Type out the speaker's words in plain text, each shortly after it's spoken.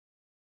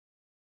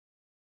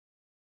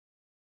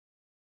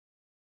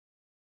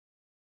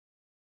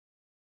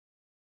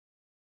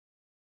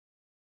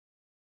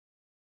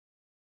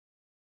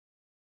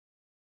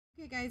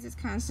Hey guys, it's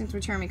Constance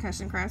with Charming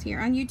Custom Crafts here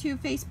on YouTube,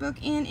 Facebook,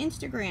 and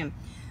Instagram.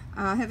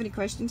 Have any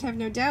questions? Have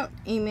no doubt.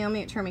 Email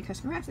me at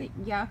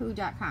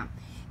charmingcustomcrafts@yahoo.com.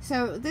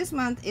 So this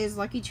month is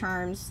Lucky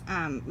Charms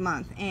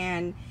month,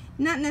 and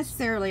not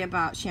necessarily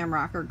about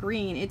shamrock or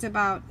green. It's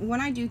about,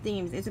 when I do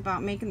themes, it's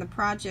about making the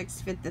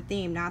projects fit the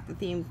theme, not the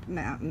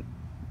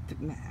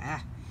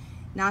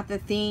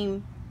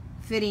theme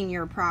fitting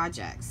your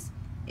projects.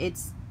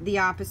 It's the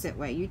opposite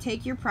way. You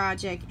take your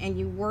project and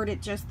you word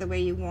it just the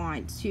way you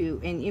want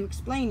to, and you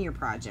explain your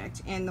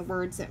project and the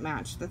words that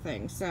match the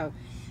thing. So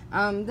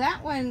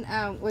that one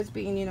was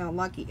being,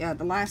 lucky.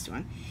 The last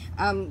one,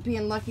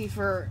 being lucky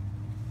for,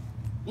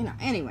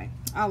 anyway,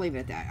 I'll leave it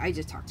at that. I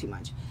just talk too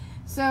much.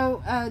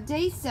 So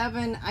day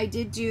 7 I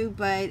did do,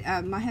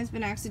 but my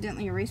husband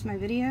accidentally erased my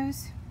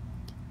videos.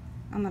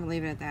 I'm gonna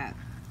leave it at that.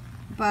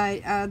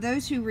 But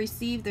those who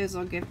receive those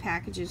little gift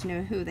packages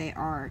know who they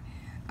are.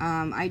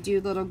 I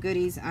do little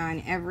goodies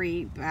on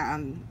every,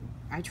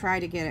 I try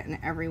to get it in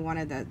every one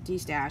of the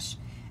D-Stash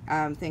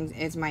things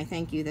as my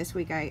thank you. This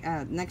week,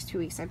 next 2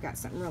 weeks, I've got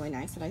something really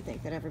nice that I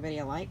think that everybody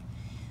will like.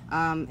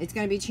 It's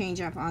going to be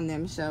change up on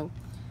them. So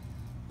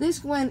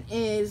this one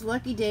is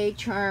Lucky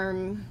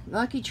Charm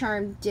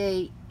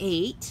Day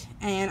 8,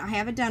 and I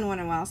haven't done one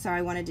in a while, so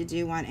I wanted to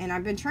do one. And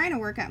I've been trying to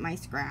work out my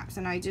scraps,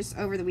 and I just,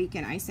 over the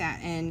weekend, I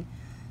sat and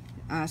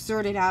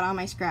sorted out all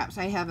my scraps.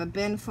 I have a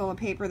bin full of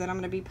paper that I'm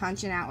going to be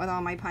punching out with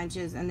all my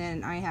punches, and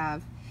then I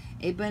have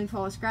a bin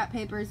full of scrap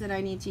papers that I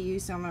need to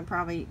use, so I'm going to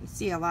probably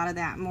see a lot of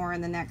that more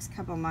in the next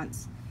couple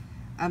months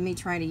of me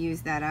trying to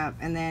use that up.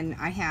 And then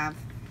I have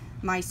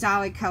my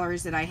solid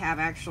colors that I have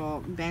actual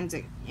bins,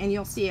 and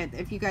you'll see it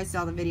if you guys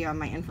saw the video on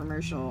my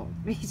infomercial.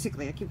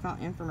 Basically, I keep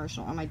calling it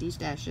infomercial on my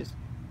D-Stashes.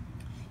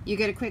 You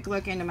get a quick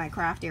look into my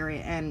craft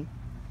area, and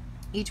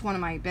each one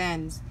of my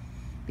bins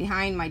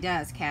behind my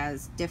desk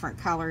has different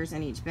colors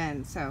in each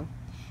bin. So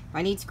if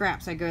I need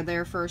scraps, I go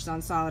there first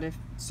on solid. If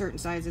certain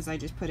sizes, I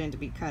just put in to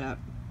be cut up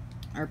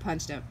or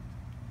punched up.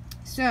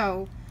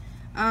 So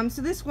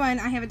so this one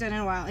I haven't done in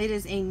a while. It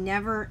is a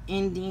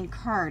never-ending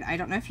card. I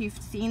don't know if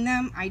you've seen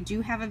them. I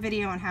do have a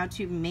video on how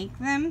to make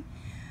them.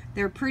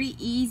 They're pretty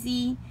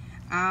easy.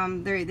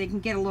 They can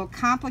get a little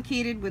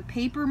complicated with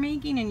paper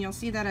making, and you'll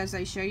see that as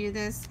I show you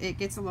this. It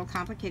gets a little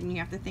complicated and you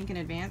have to think in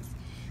advance.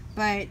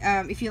 But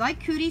if you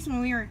like cooties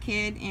when we were a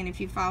kid, and if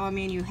you follow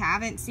me and you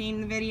haven't seen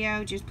the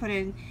video, just put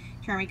in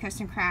Charming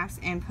Custom Crafts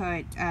and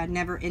put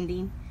never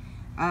ending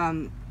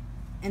and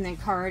then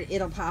card.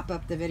 It'll pop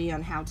up the video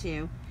on how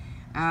to.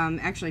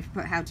 Actually, if you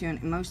put how to in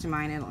most of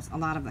mine, a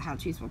lot of the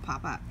how-tos will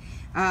pop up.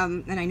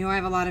 And I know I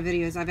have a lot of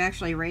videos. I've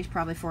actually erased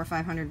probably 400 or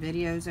 500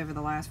 videos over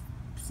the last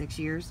 6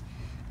 years.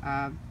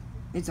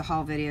 It's a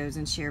haul videos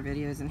and share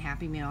videos and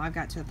Happy Meal. I've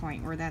got to the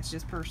point where that's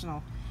just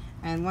personal.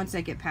 And once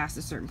they get past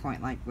a certain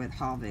point, like with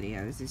haul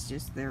videos, it's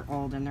just, they're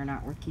old and they're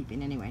not worth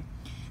keeping anyway.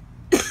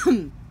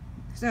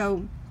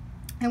 So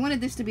I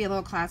wanted this to be a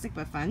little classic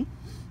but fun.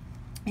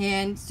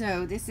 And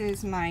so this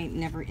is my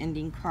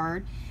never-ending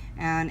card,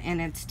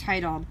 and it's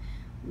titled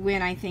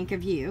When I Think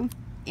of You.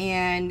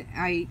 And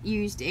I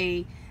used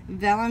a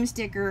vellum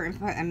sticker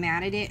and I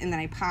matted it, and then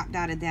I pop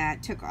dotted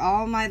that. Took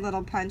all my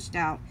little punched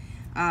out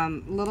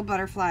little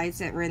butterflies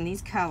that were in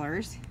these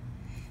colors.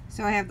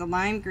 So I have the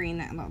lime green,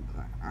 that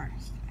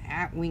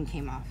wing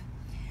came off.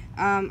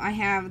 I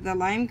have the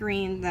lime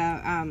green,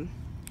 the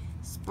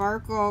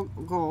sparkle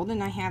gold,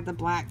 and I have the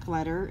black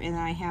glitter, and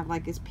I have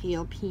like this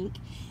pale pink,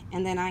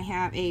 and then I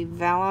have a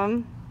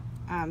vellum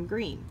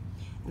green,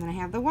 and then I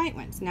have the white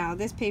ones. Now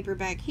this paper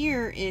back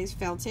here is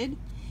felted.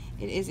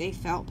 It is a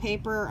felt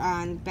paper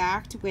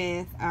backed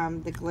with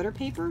the glitter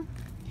paper.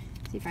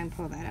 See if I can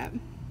pull that up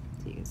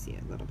so you can see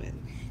it a little bit.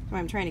 So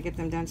I'm trying to get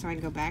them done so I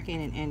can go back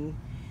in and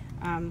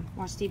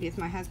watch TV with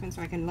my husband,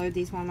 so I can load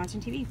these while I'm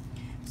watching TV.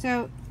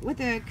 So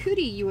with a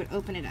cootie, you would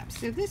open it up.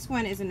 So this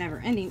one is a never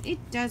ending. It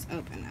does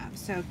open up.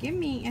 So give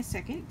me a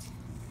second.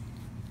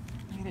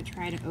 I'm going to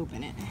try to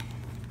open it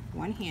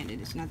one-handed.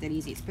 It's not that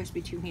easy. It's supposed to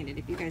be two-handed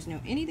if you guys know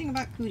anything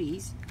about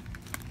cooties.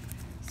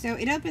 So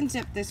it opens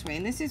up this way,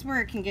 and this is where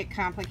it can get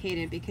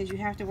complicated because you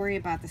have to worry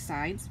about the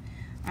sides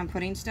on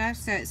putting stuff.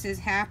 So it says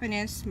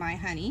happiness, my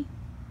honey.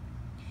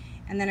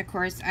 And then of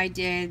course I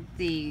did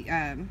the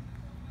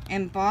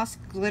embossed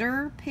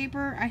glitter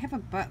paper. I have a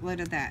buttload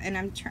of that, and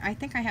I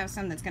think I have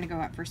some that's going to go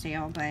up for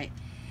sale, but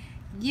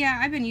yeah,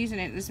 I've been using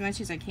it as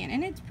much as I can,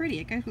 and it's pretty.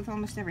 It goes with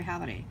almost every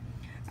holiday.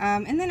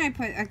 And then I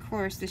put, of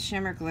course, the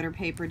shimmer glitter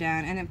paper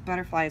down, and it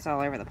butterflies all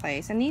over the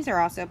place, and these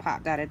are also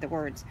pop dotted, the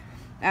words.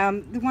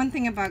 The one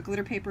thing about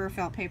glitter paper or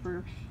felt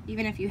paper,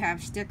 even if you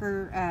have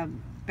sticker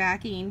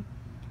backing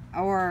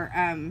or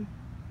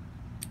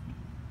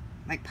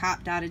like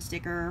pop dotted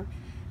sticker,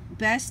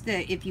 best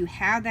that if you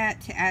have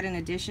that to add in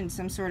addition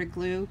some sort of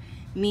glue.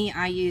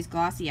 I use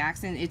glossy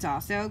accent. It's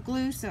also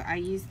glue, so I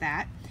use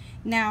that.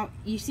 Now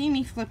you see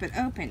me flip it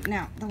open.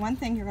 Now the one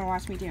thing you're gonna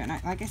watch me do, and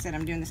like I said,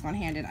 I'm doing this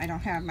one-handed. I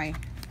don't have my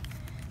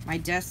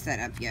desk set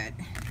up yet.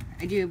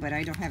 I do, but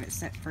I don't have it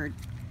set for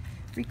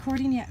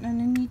recording yet, and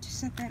I need to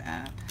set that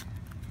up.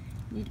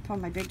 I need to pull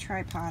my big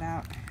tripod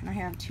out, and I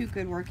have 2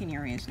 good working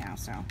areas now,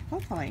 so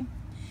hopefully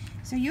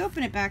So you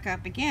open it back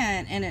up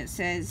again and it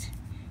says,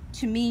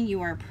 to me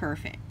you are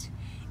perfect.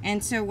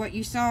 And so what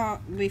you saw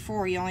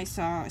before, you only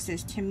saw, it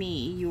says, to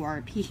me you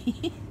are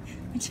P,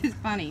 which is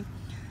funny.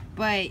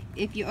 But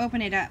if you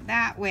open it up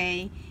that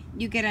way,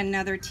 you get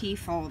another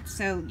T-fold.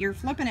 So you're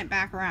flipping it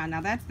back around.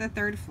 Now that's the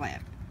third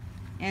flip.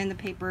 And the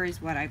paper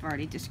is what I've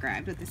already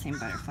described with the same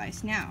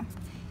butterflies. Now,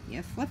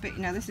 you flip it.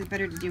 Now this is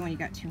better to do when you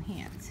got 2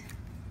 hands.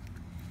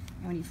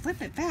 And when you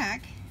flip it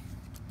back,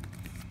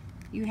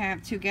 you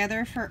have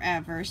together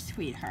forever,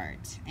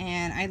 sweetheart.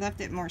 And I left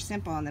it more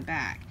simple on the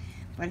back.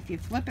 But if you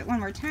flip it one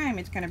more time,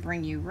 it's going to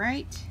bring you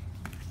right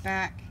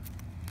back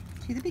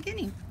to the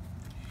beginning.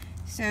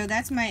 So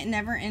that's my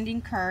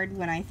never-ending card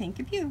when I think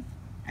of you.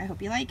 I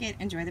hope you like it.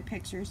 Enjoy the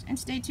pictures. And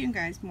stay tuned,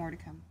 guys. More to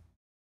come.